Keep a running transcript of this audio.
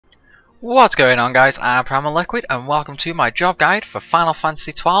What's going on, guys? I'm Primal Liquid and welcome to my job guide for Final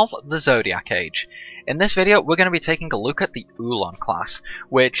Fantasy XII The Zodiac Age. In this video we're going to be taking a look at the Uhlan class,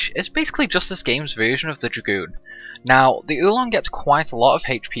 which is basically just this game's version of the Dragoon. Now, the Uhlan gets quite a lot of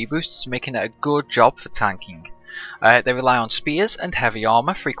HP boosts, making it a good job for tanking. They rely on spears and heavy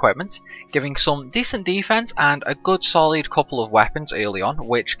armor for equipment, giving some decent defense and a good solid couple of weapons early on,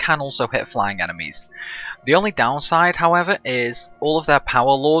 which can also hit flying enemies. The only downside, however, is all of their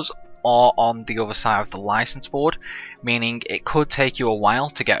power laws are on the other side of the license board, meaning it could take you a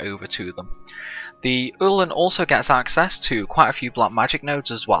while to get over to them. The Uhlan also gets access to quite a few black magic nodes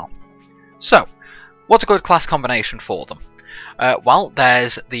as well. So, what's a good class combination for them? Well,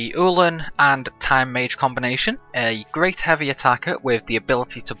 there's the Uhlan and Time Mage combination, a great heavy attacker with the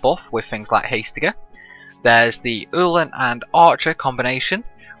ability to buff with things like Hastiger. There's the Uhlan and Archer combination,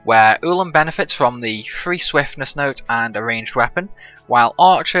 where Uhlan benefits from the free swiftness note and a ranged weapon, while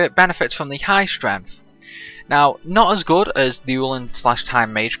Archer benefits from the high strength. Now, not as good as the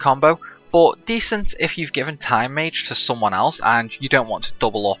Uhlan/Time Mage combo, but decent if you've given Time Mage to someone else and you don't want to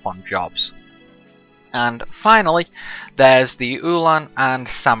double up on jobs. And finally, there's the Uhlan and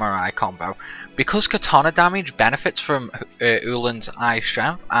Samurai combo. Because katana damage benefits from Uhlan's high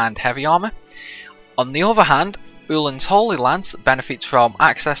strength and heavy armor, on the other hand, Uhlan's Holy Lance benefits from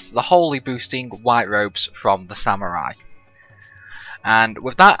access to the holy boosting white robes from the Samurai. And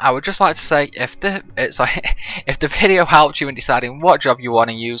with that, I would just like to say, if the video helped you in deciding what job you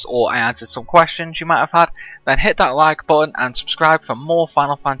want to use, or I answered some questions you might have had, then hit that like button and subscribe for more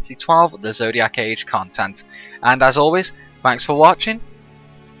Final Fantasy XII The Zodiac Age content. And as always, thanks for watching,